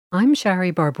I'm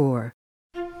Shari Barbour.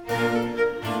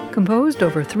 Composed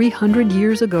over 300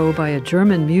 years ago by a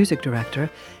German music director,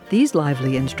 these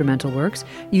lively instrumental works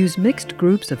use mixed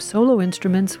groups of solo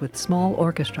instruments with small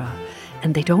orchestra,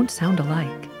 and they don't sound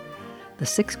alike. The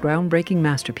 6 groundbreaking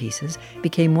masterpieces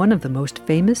became one of the most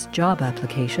famous job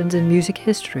applications in music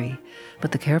history,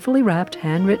 but the carefully wrapped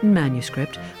handwritten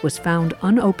manuscript was found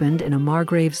unopened in a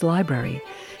Margrave's library.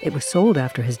 It was sold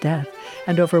after his death,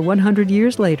 and over 100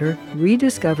 years later,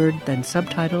 rediscovered, then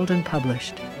subtitled and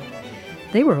published.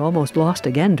 They were almost lost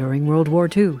again during World War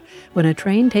II, when a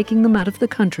train taking them out of the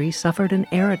country suffered an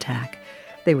air attack.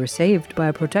 They were saved by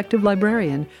a protective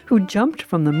librarian who jumped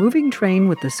from the moving train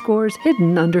with the scores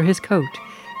hidden under his coat.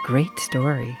 Great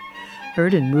story.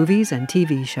 Heard in movies and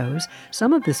TV shows,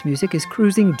 some of this music is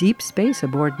cruising deep space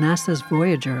aboard NASA's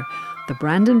Voyager, the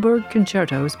Brandenburg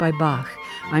Concertos by Bach.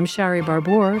 I'm Shari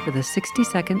Barbour for the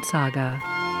 60-Second Saga.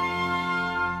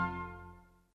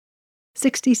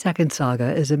 60-Second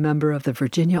Saga is a member of the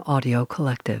Virginia Audio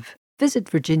Collective. Visit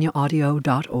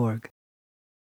virginiaaudio.org.